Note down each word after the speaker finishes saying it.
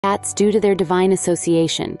cats due to their divine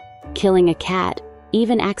association. Killing a cat,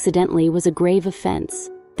 even accidentally, was a grave offense.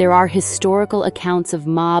 There are historical accounts of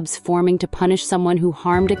mobs forming to punish someone who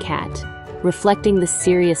harmed a cat, reflecting the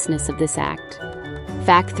seriousness of this act.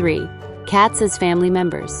 Fact 3. Cats as family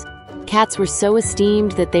members. Cats were so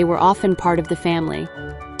esteemed that they were often part of the family.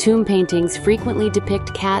 Tomb paintings frequently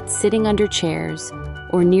depict cats sitting under chairs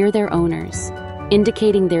or near their owners,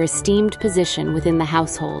 indicating their esteemed position within the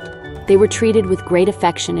household. They were treated with great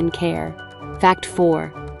affection and care. Fact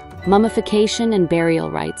 4. Mummification and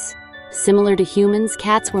burial rites. Similar to humans,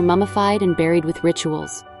 cats were mummified and buried with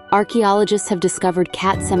rituals. Archaeologists have discovered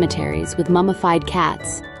cat cemeteries with mummified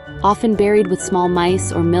cats, often buried with small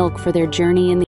mice or milk for their journey in the